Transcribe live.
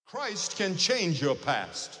Christ can change your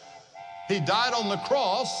past. He died on the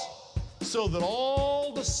cross so that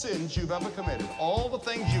all the sins you've ever committed, all the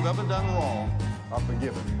things you've ever done wrong are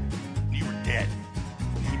forgiven. You were dead.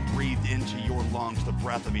 He breathed into your lungs the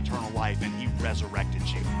breath of eternal life, and he resurrected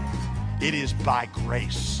you. It is by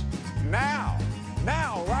grace. Now,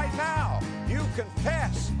 right now, you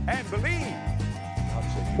confess and believe.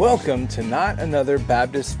 Welcome to Not Another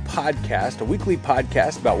Baptist Podcast, a weekly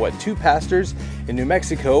podcast about what two pastors in New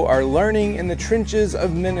Mexico are learning in the trenches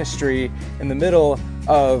of ministry in the middle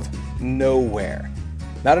of nowhere.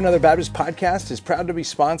 Not Another Baptist Podcast is proud to be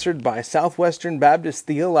sponsored by Southwestern Baptist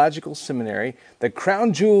Theological Seminary, the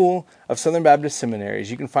crown jewel of Southern Baptist seminaries.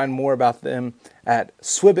 You can find more about them at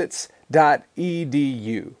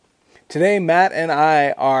swibbits.edu. Today, Matt and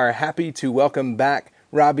I are happy to welcome back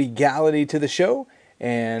Robbie Gallaty to the show.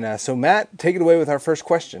 And so, Matt, take it away with our first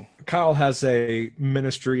question. Kyle has a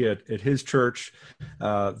ministry at his church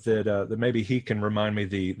that maybe he can remind me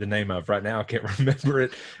the name of. Right now, I can't remember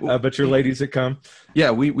it. But your ladies that come, yeah,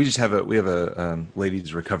 we just have a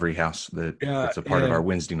ladies recovery house that's a part of our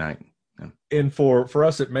Wednesday night. Yeah. And for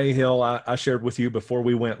us at Mayhill, I shared with you before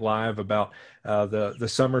we went live about the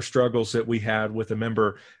summer struggles that we had with a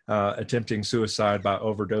member attempting suicide by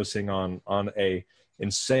overdosing on a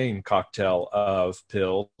insane cocktail of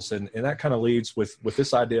pills, and that kind of leads with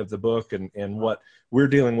this idea of the book and what we're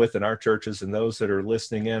dealing with in our churches. And those that are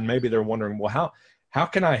listening in, maybe they're wondering, well, how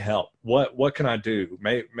can I help? What can I do?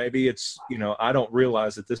 Maybe it's, I don't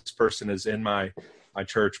realize that this person is in my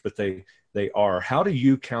church, but they are. How do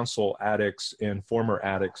you counsel addicts and former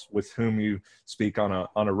addicts with whom you speak on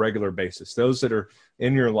a regular basis, those that are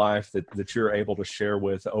in your life that you're able to share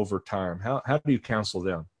with over time? How do you counsel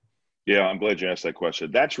them? Yeah, I'm glad you asked that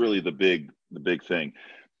question. That's really the big thing.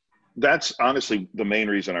 That's honestly the main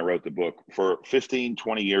reason I wrote the book. For 15,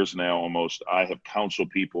 20 years now almost, I have counseled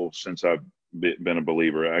people since I've been a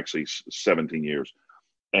believer, actually 17 years.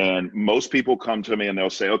 And most people come to me and they'll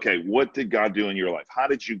say, okay, what did God do in your life? How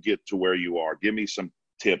did you get to where you are? Give me some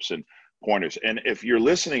tips and pointers. And if you're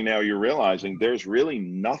listening now, you're realizing there's really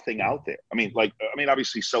nothing out there. I mean,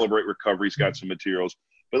 obviously Celebrate Recovery's got some materials,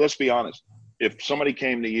 but let's be honest. If somebody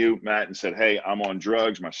came to you, Matt, and said, hey, I'm on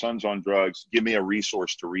drugs, my son's on drugs, give me a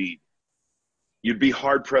resource to read, you'd be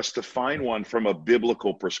hard-pressed to find one from a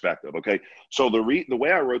biblical perspective, okay? So the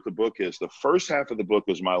way I wrote the book is the first half of the book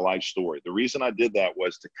is my life story. The reason I did that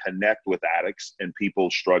was to connect with addicts and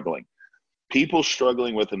people struggling. People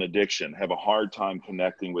struggling with an addiction have a hard time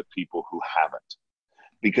connecting with people who haven't.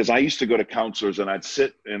 Because I used to go to counselors and I'd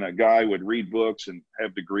sit and a guy would read books and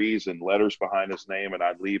have degrees and letters behind his name, and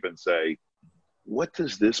I'd leave and say, what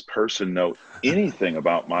does this person know anything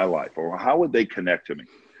about my life, or how would they connect to me?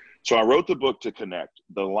 So I wrote the book to connect.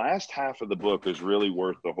 The last half of the book is really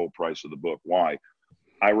worth the whole price of the book. Why?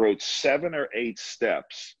 I wrote 7 or 8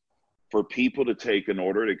 steps for people to take in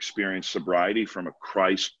order to experience sobriety from a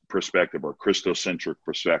Christ perspective or Christocentric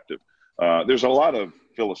perspective. There's a lot of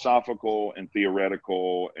philosophical and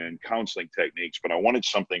theoretical and counseling techniques, but I wanted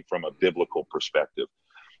something from a biblical perspective.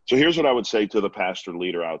 So here's what I would say to the pastor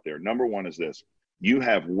leader out there. Number one is this: you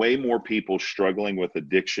have way more people struggling with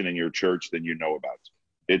addiction in your church than you know about.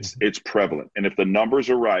 It's prevalent. And if the numbers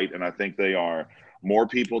are right, and I think they are, more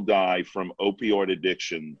people die from opioid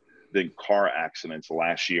addiction than car accidents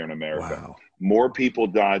last year in America. Wow. More people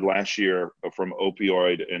died last year from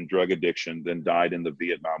opioid and drug addiction than died in the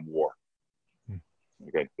Vietnam War.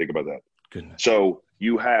 Okay, think about that. Goodness. So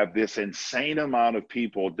you have this insane amount of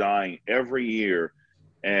people dying every year.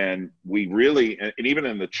 And we really, and even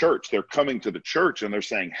in the church, they're coming to the church and they're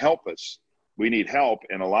saying, help us. We need help.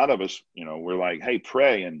 And a lot of us, we're like, hey,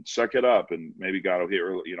 pray and suck it up and maybe God will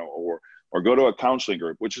hear, or go to a counseling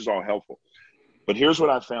group, which is all helpful. But here's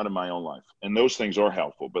what I found in my own life. And those things are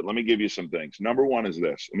helpful. But let me give you some things. Number one is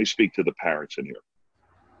this. Let me speak to the parents in here.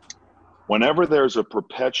 Whenever there's a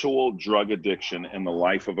perpetual drug addiction in the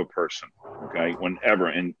life of a person, okay, whenever,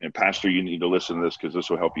 and Pastor, you need to listen to this because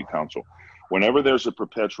this will help you counsel. Whenever there's a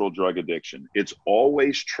perpetual drug addiction, it's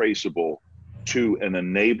always traceable to an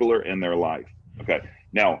enabler in their life. Okay.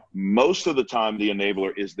 Now, most of the time, the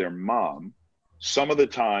enabler is their mom. Some of the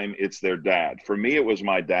time, it's their dad. For me, it was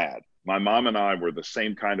my dad. My mom and I were the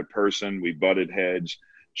same kind of person. We butted heads.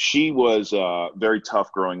 She was very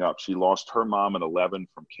tough growing up. She lost her mom at 11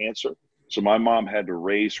 from cancer. So my mom had to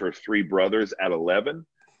raise her 3 brothers at 11.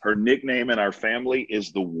 Her nickname in our family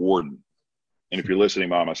is the Warden. And if you're listening,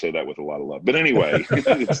 Mom, I say that with a lot of love. But anyway,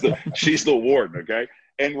 she's the warden, okay?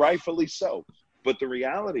 And rightfully so. But the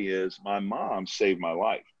reality is my mom saved my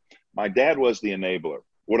life. My dad was the enabler.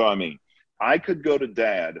 What do I mean? I could go to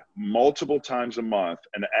dad multiple times a month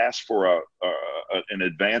and ask for an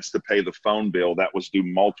advance to pay the phone bill that was due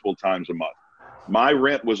multiple times a month. My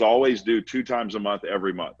rent was always due 2 times a month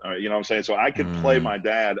every month. You know what I'm saying? So I could play my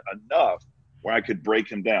dad enough where I could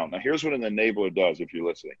break him down. Now, here's what an enabler does, if you're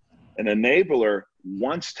listening. An enabler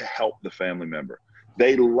wants to help the family member.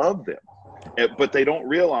 They love them, but they don't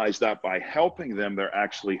realize that by helping them, they're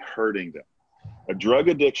actually hurting them. A drug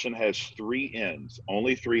addiction has 3 ends,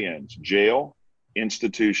 only 3 ends: jail,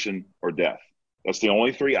 institution, or death. That's the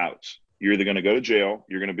only 3 outs. You're either going to go to jail,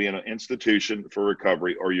 you're going to be in an institution for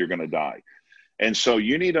recovery, or you're going to die. And so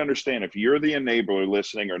you need to understand, if you're the enabler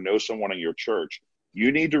listening or know someone in your church,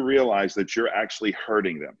 you need to realize that you're actually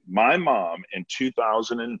hurting them. My mom in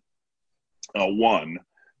 2001,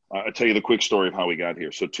 I'll tell you the quick story of how we got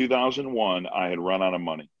here. So 2001, I had run out of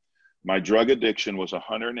money. My drug addiction was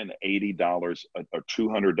 $180 or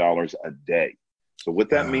 $200 a day. So what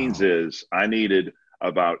that means is I needed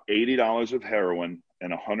about $80 of heroin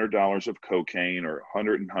and $100 of cocaine, or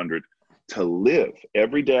 100 to live.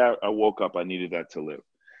 Every day I woke up, I needed that to live.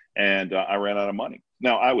 And I ran out of money.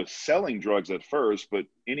 Now, I was selling drugs at first, but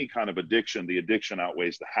any kind of addiction, the addiction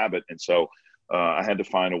outweighs the habit. And so I had to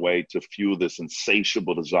find a way to fuel this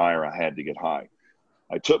insatiable desire I had to get high.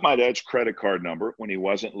 I took my dad's credit card number when he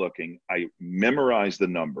wasn't looking. I memorized the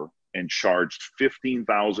number and charged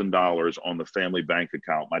 $15,000 on the family bank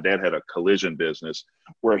account. My dad had a collision business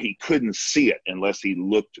where he couldn't see it unless he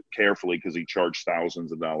looked carefully, because he charged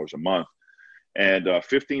thousands of dollars a month. And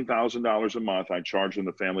 $15,000 a month I charged in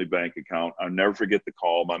the family bank account. I'll never forget the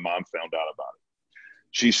call. My mom found out about it.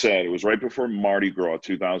 She said, it was right before Mardi Gras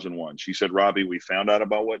 2001. She said, "Robbie, we found out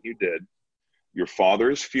about what you did. Your father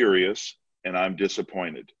is furious and I'm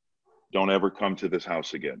disappointed. Don't ever come to this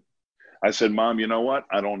house again." I said, "Mom, you know what?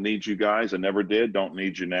 I don't need you guys. I never did. Don't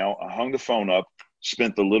need you now." I hung the phone up,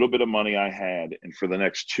 spent the little bit of money I had. And for the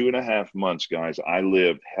next 2.5 months, guys, I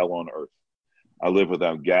lived hell on earth. I lived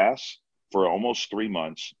without gas for almost 3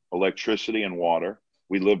 months, electricity and water.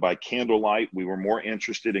 We lived by candlelight. We were more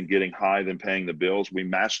interested in getting high than paying the bills. We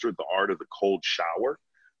mastered the art of the cold shower,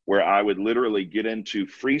 where I would literally get into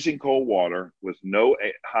freezing cold water with no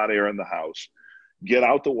hot air in the house, get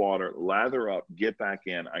out the water, lather up, get back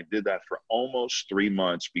in. I did that for almost 3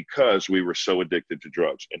 months because we were so addicted to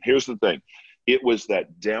drugs. And here's the thing. It was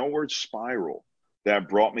that downward spiral that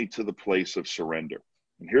brought me to the place of surrender.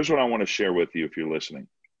 And here's what I want to share with you if you're listening.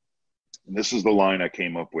 And this is the line I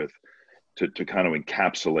came up with to kind of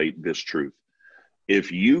encapsulate this truth.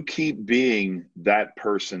 If you keep being that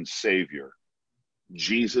person's savior,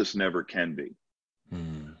 Jesus never can be.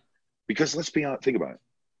 Because let's be honest, think about it.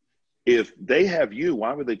 If they have you,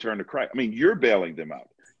 why would they turn to Christ? I mean, you're bailing them out.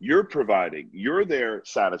 You're providing. You're their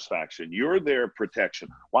satisfaction. You're their protection.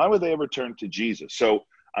 Why would they ever turn to Jesus? So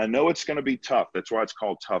I know it's going to be tough. That's why it's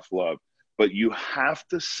called tough love. But you have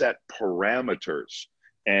to set parameters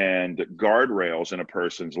and guardrails in a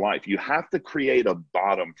person's life. You have to create a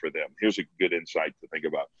bottom for them. Here's a good insight to think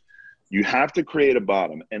about. You have to create a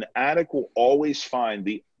bottom. An addict will always find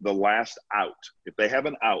the last out. If they have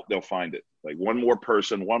an out, they'll find it. Like one more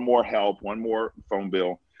person, one more help, one more phone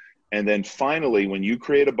bill. And then finally, when you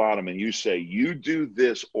create a bottom and you say, you do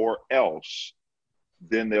this or else,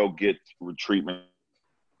 then they'll get treatment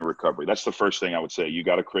and recovery. That's the first thing I would say. You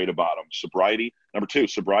got to create a bottom. Sobriety. Number 2,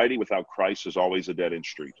 sobriety without Christ is always a dead end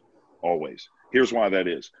street. Always. Here's why that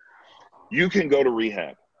is. You can go to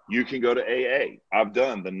rehab. You can go to AA. I've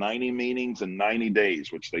done the 90 meetings in 90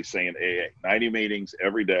 days, which they say in AA. 90 meetings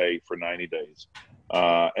every day for 90 days.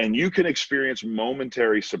 And you can experience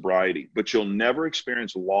momentary sobriety, but you'll never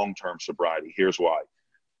experience long-term sobriety. Here's why.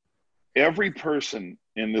 Every person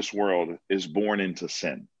in this world is born into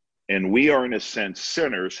sin. And we are, in a sense,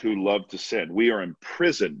 sinners who love to sin. We are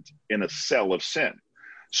imprisoned in a cell of sin.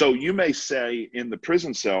 So you may say in the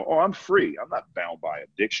prison cell, "Oh, I'm free. I'm not bound by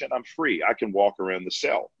addiction. I'm free. I can walk around the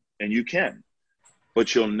cell." And you can.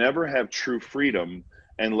 But you'll never have true freedom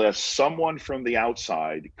unless someone from the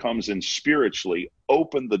outside comes in spiritually,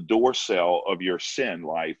 open the door cell of your sin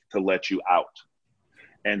life to let you out.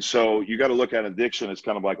 And so you got to look at addiction as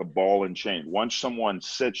kind of like a ball and chain. Once someone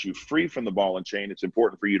sets you free from the ball and chain, it's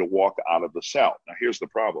important for you to walk out of the cell. Now, here's the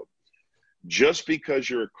problem. Just because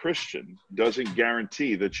you're a Christian doesn't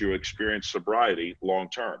guarantee that you experience sobriety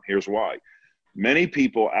long term. Here's why. Many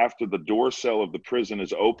people, after the door cell of the prison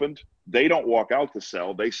is opened, they don't walk out the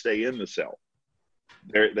cell. They stay in the cell.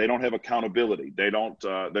 They don't have accountability. They're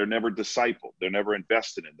never discipled. They're never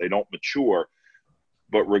invested in. They don't mature.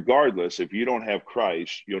 But regardless, if you don't have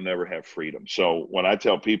Christ, you'll never have freedom. So what I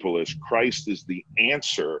tell people is Christ is the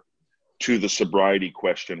answer to the sobriety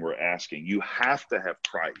question we're asking. You have to have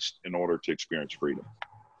Christ in order to experience freedom.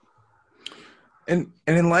 And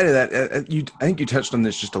in light of that, I think you touched on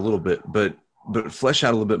this just a little bit, but flesh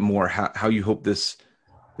out a little bit more how you hope this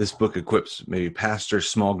book equips maybe pastors,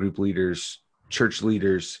 small group leaders, church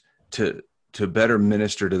leaders to better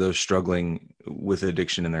minister to those struggling with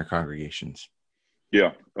addiction in their congregations.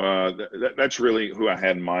 Yeah, that's really who I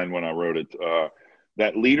had in mind when I wrote it.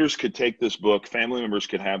 That leaders could take this book, family members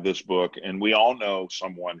could have this book, and we all know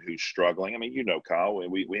someone who's struggling. I mean, you know, Kyle,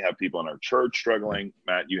 we have people in our church struggling.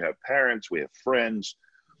 Matt, you have parents, we have friends.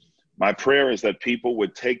 My prayer is that people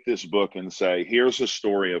would take this book and say, here's a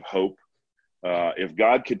story of hope. If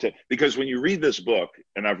God could take, because when you read this book,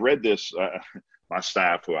 and I've read this, my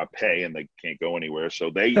staff who I pay and they can't go anywhere. So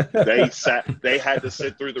they had to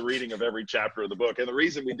sit through the reading of every chapter of the book. And the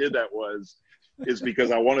reason we did that is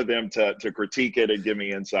because I wanted them to critique it and give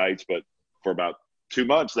me insights. But for about 2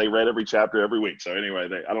 months, they read every chapter every week. So anyway,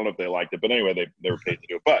 I don't know if they liked it, but anyway, they were paid to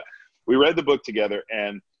do it. But we read the book together.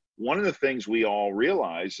 And one of the things we all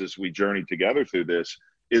realized as we journeyed together through this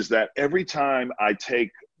is that every time I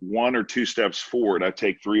take 1 or 2 steps forward, I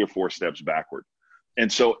take 3 or 4 steps backward.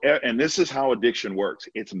 And so, and this is how addiction works.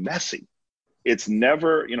 It's messy. It's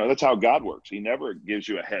never, that's how God works. He never gives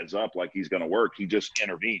you a heads up like he's going to work. He just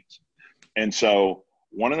intervenes. And so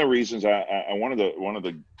one of the reasons one of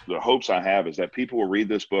the hopes I have is that people will read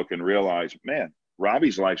this book and realize, man,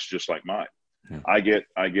 Robbie's life's just like mine. Yeah. I get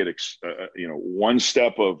 1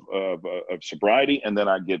 step of sobriety, and then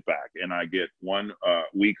I get back, and I get 1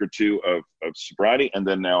 week or 2 of sobriety, and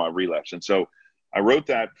then now I relapse. And so I wrote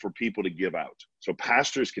that for people to give out. So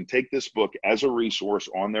pastors can take this book as a resource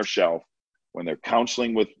on their shelf. When they're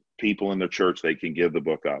counseling with people in their church, they can give the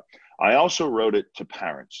book up. I also wrote it to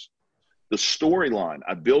parents. The storyline,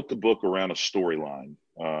 I built the book around a storyline.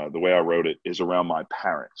 The way I wrote it is around my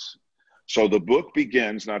parents. So the book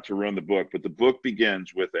begins, not to ruin the book, but the book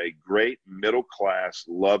begins with a great middle-class,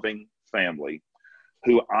 loving family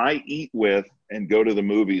who I eat with and go to the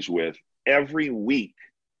movies with every week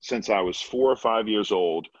since I was 4 or 5 years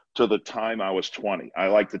old to the time I was 20. I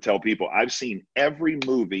like to tell people I've seen every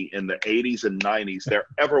movie in the 80s and 90s there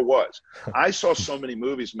ever was. I saw so many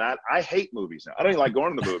movies, Matt. I hate movies now. I don't even like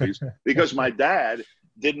going to the movies because my dad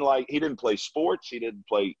he didn't play sports. He didn't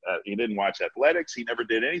watch athletics. He never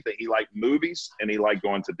did anything. He liked movies and he liked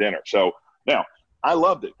going to dinner. So now I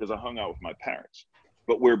loved it because I hung out with my parents.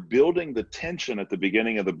 But we're building the tension at the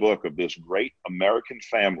beginning of the book of this great American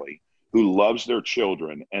family who loves their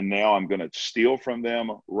children. And now I'm going to steal from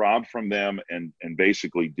them, rob from them, and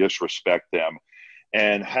basically disrespect them.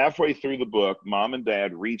 And halfway through the book, mom and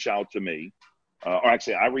dad reach out to me. Or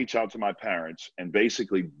actually, I reach out to my parents and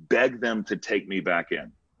basically beg them to take me back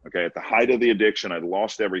in. Okay, at the height of the addiction, I'd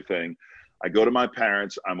lost everything. I go to my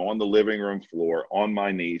parents. I'm on the living room floor, on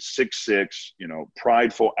my knees, 6'6",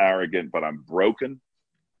 prideful, arrogant, but I'm broken.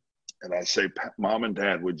 And I say, Mom and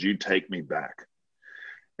Dad, would you take me back?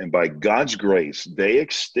 And by God's grace, they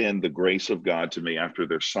extend the grace of God to me after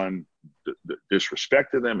their son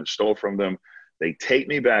disrespected them and stole from them. They take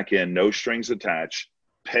me back in, no strings attached,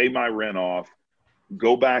 pay my rent off,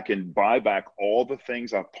 go back and buy back all the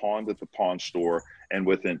things I pawned at the pawn store. And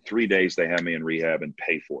within 3 days, they have me in rehab and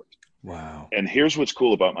pay for it. Wow. And here's what's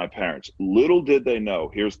cool about my parents. Little did they know,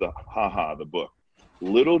 here's the the book.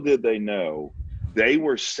 Little did they know they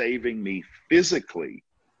were saving me physically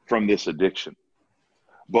from this addiction.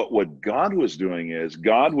 But what God was doing is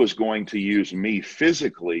God was going to use me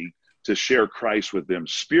physically to share Christ with them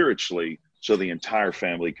spiritually so the entire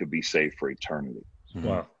family could be saved for eternity.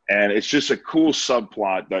 Wow. And it's just a cool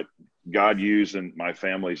subplot that God used in my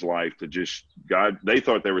family's life to they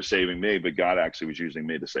thought they were saving me, but God actually was using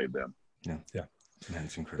me to save them. Yeah. Yeah.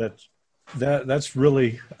 That's incredible. That's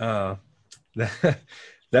really,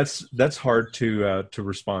 that's hard to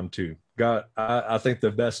respond to. God, I think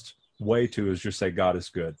the best way to is just say God is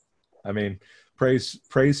good. I mean, praise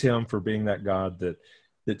him for being that God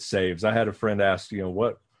that saves. I had a friend ask,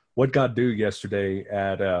 what God do yesterday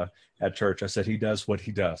at church? I said, he does what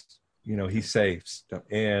he does. He saves.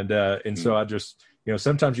 And so I just,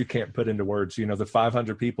 sometimes you can't put into words, the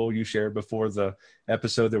 500 people you shared before the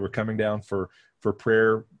episode that were coming down for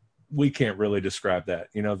prayer, we can't really describe that.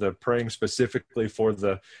 The praying specifically for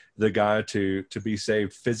the guy to be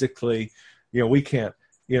saved physically, we can't,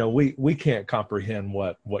 we can't comprehend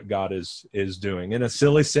what God is doing in a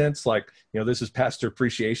silly sense. Like, this is Pastor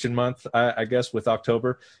Appreciation Month, I guess, with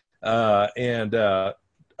October. And a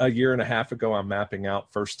year and a half ago, I'm mapping out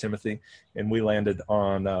 1 Timothy, and we landed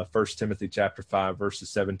on 1 Timothy chapter 5, verses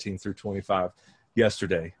 17 through 25.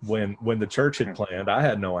 yesterday when the church had planned. I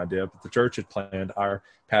had no idea, but the church had planned our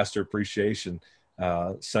pastor appreciation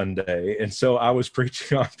Sunday, and so I was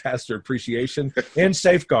preaching on pastor appreciation and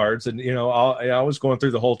safeguards, and I was going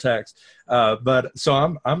through the whole text. But so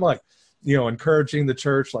I'm like, encouraging the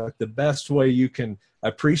church, like the best way you can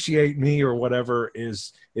appreciate me or whatever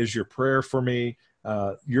is your prayer for me,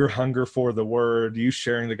 your hunger for the word, you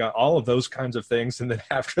sharing the God, all of those kinds of things. And then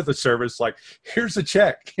after the service, like, here's a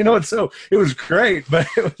check, and so it was great, but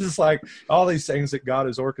it was just like all these things that God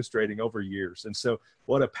is orchestrating over years. And so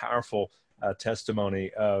what a powerful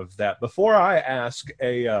testimony of that. Before I ask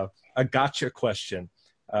a gotcha question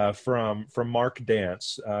from Mark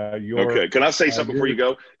Dance, okay, can I say something before you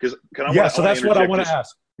go? Because so that's what I want to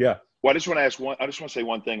ask. Yeah. Well, I just want to say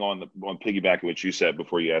one thing on piggybacking what you said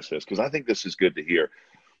before you ask this, because I think this is good to hear.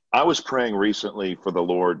 I was praying recently for the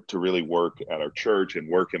Lord to really work at our church and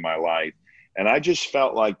work in my life, and I just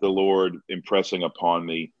felt like the Lord impressing upon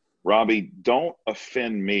me, Robbie, don't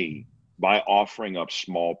offend me by offering up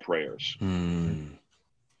small prayers. And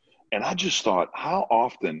I just thought, how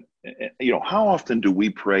often do we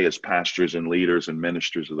pray as pastors and leaders and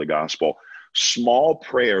ministers of the gospel, small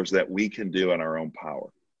prayers that we can do in our own power?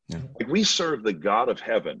 Yeah. Like, we serve the God of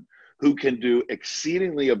heaven who can do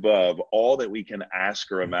exceedingly above all that we can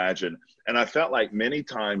ask or imagine. And I felt like many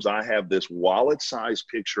times I have this wallet-sized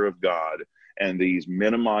picture of God and these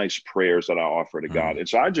minimized prayers that I offer to God. And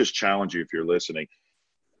so I just challenge you, if you're listening,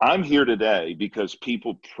 I'm here today because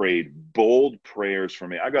people prayed bold prayers for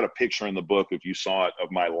me. I got a picture in the book, if you saw it,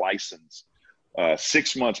 of my license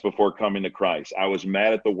 6 months before coming to Christ. I was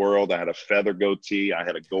mad at the world. I had a feather goatee. I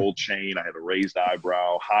had a gold chain. I had a raised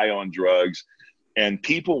eyebrow, high on drugs. And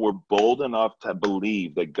people were bold enough to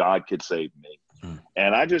believe that God could save me.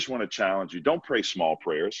 And I just want to challenge you. Don't pray small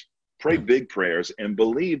prayers. Pray big prayers and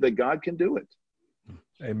believe that God can do it.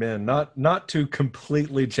 Amen. Not to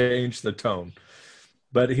completely change the tone.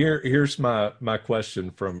 But here's my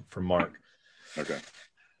question from Mark. Okay.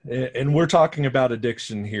 And we're talking about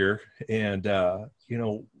addiction here. And,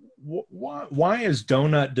 why is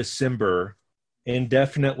Donut December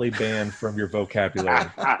indefinitely banned from your vocabulary?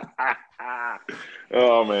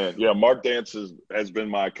 Oh, man. Yeah, Mark Dance has been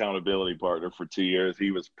my accountability partner for 2 years.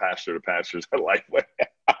 He was pastor to pastors at Lifeway.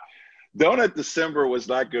 Donut December was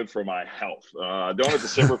not good for my health. Donut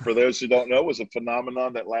December, for those who don't know, was a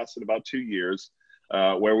phenomenon that lasted about 2 years.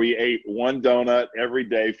 Where we ate one donut every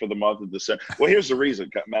day for the month of December. Well, here's the reason,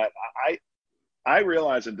 Matt. I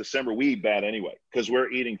realize in December we eat bad anyway because we're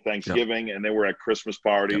eating Thanksgiving and then we're at Christmas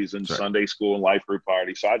parties and Sunday school and life group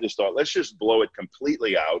parties. So I just thought, let's just blow it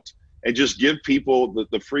completely out and just give people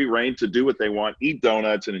the free reign to do what they want, eat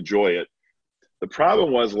donuts and enjoy it. The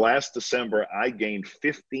problem was last December, I gained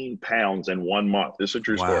 15 pounds in 1 month. This is a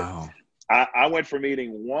true story. I went from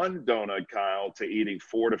eating one donut, Kyle, to eating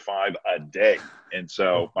 4 to 5 a day. And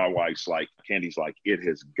so my wife's like, Candy's like, it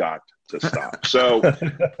has got to stop. So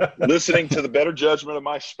listening to the better judgment of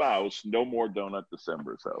my spouse, no more Donut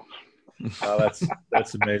December. So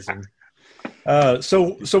that's amazing.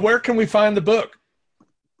 So where can we find the book?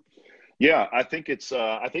 Yeah, I think it's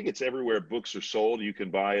everywhere books are sold. You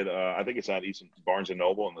can buy it. I think it's at Barnes and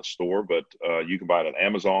Noble in the store, but you can buy it on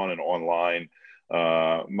Amazon and online.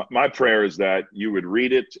 My prayer is that you would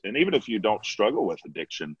read it, and even if you don't struggle with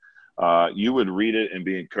addiction, you would read it and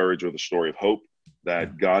be encouraged with a story of hope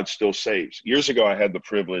that God still saves. Years ago, I had the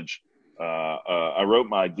privilege, I wrote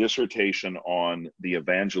my dissertation on the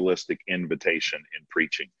evangelistic invitation in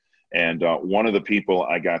preaching. And one of the people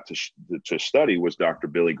I got to study was Dr.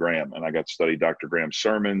 Billy Graham, and I got to study Dr. Graham's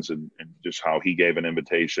sermons and just how he gave an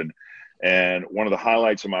invitation. And one of the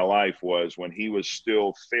highlights of my life was when he was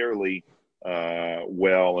still fairly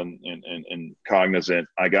well and cognizant,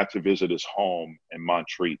 I got to visit his home in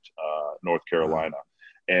Montreat, North Carolina.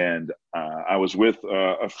 And I was with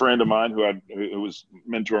a friend of mine who was a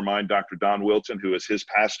mentor of mine, Dr. Don Wilton, who is his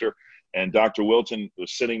pastor. And Dr. Wilton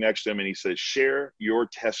was sitting next to him, and he said, share your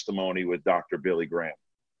testimony with Dr. Billy Graham.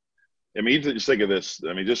 I mean, just think of this.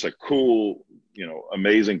 I mean, just a cool,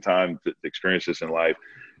 amazing time to experience this in life.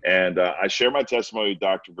 And I shared my testimony with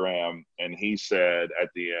Dr. Graham, and he said at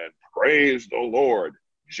the end, praise the Lord,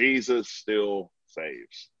 Jesus still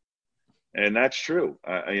saves. And that's true.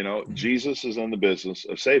 Jesus is in the business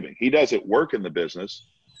of saving. He doesn't work in the business.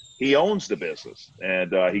 He owns the business,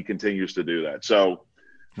 and he continues to do that. So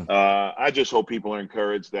I just hope people are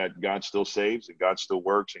encouraged that God still saves and God still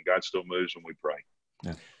works and God still moves when we pray.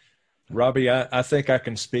 Yeah. Robbie, I think I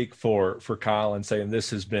can speak for Kyle in saying this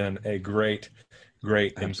has been a great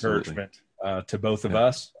encouragement to both of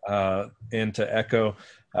us, and to echo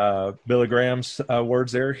Billy Graham's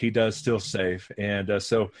words there. He does still save, and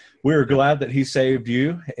so we're glad that he saved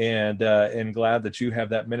you, and glad that you have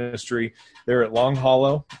that ministry there at Long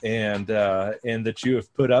Hollow, and that you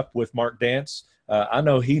have put up with Mark Dance. I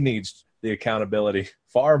know he needs the accountability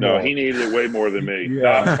far more. No, he needed it way more than me.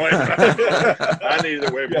 Yeah. I needed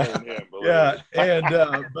it way more than him. Yeah,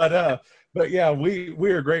 and but yeah,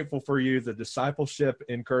 we are grateful for you, the discipleship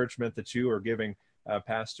encouragement that you are giving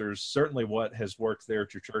pastors. Certainly what has worked there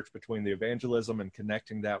at your church between the evangelism and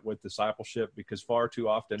connecting that with discipleship, because far too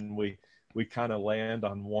often we kind of land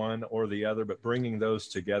on one or the other, but bringing those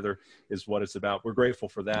together is what it's about. We're grateful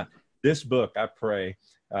for that. This book, I pray,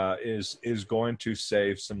 is going to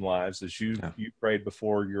save some lives, as you prayed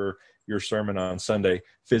before your sermon on Sunday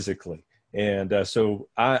physically. And so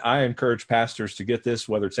I encourage pastors to get this,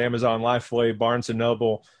 whether it's Amazon, Lifeway, Barnes &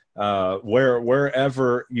 Noble,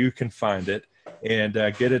 wherever you can find it, and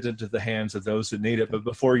get it into the hands of those that need it. But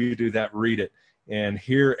before you do that, read it and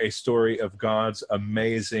hear a story of God's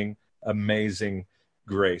amazing, amazing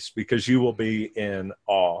grace, because you will be in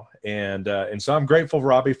awe. And so I'm grateful,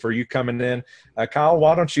 Robbie, for you coming in. Kyle,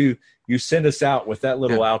 why don't you send us out with that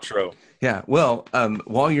little outro? Yeah, well,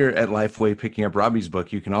 while you're at Lifeway picking up Robbie's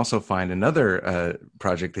book, you can also find another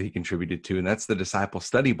project that he contributed to, and that's the Disciple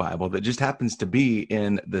Study Bible that just happens to be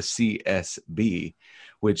in the CSB,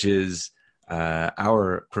 which is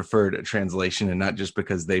our preferred translation, and not just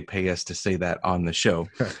because they pay us to say that on the show.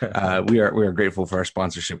 We are grateful for our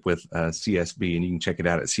sponsorship with CSB, and you can check it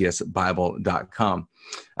out at csbible.com.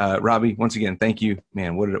 Robbie, once again, thank you,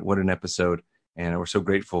 man. What an episode, and we're so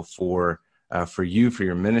grateful for you, for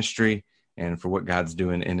your ministry, and for what God's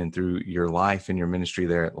doing in and through your life and your ministry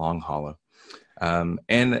there at Long Hollow.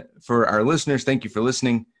 And for our listeners, thank you for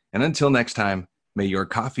listening. And until next time, may your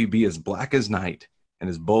coffee be as black as night and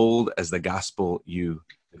as bold as the gospel you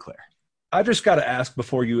declare. I just got to ask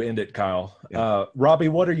before you end it, Kyle. Yeah. Robbie,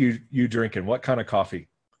 what are you drinking? What kind of coffee?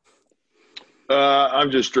 I'm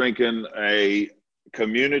just drinking a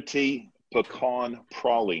Community Pecan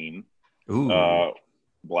Praline. Ooh.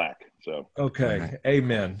 Black. So okay, right.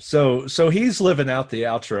 Amen. So he's living out the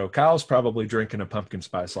outro. Kyle's probably drinking a pumpkin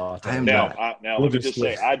spice latte. Now let me just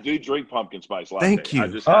say, I do drink pumpkin spice latte. Thank you. I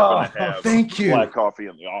just happen to have thank you. Black coffee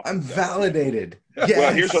in the office. I'm validated. Yes.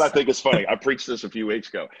 Well, here's what I think is funny. I preached this a few weeks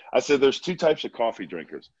ago. I said there's two types of coffee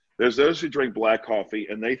drinkers. There's those who drink black coffee,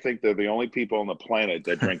 and they think they're the only people on the planet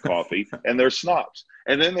that drink coffee, and they're snobs.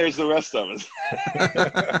 And then there's the rest of us.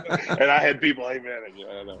 And I had people amen.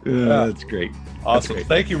 That's great. Awesome. That's great.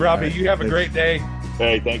 Thank you, Robbie. Right. You have a great day.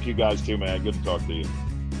 Hey, thank you guys too, man. Good to talk to you.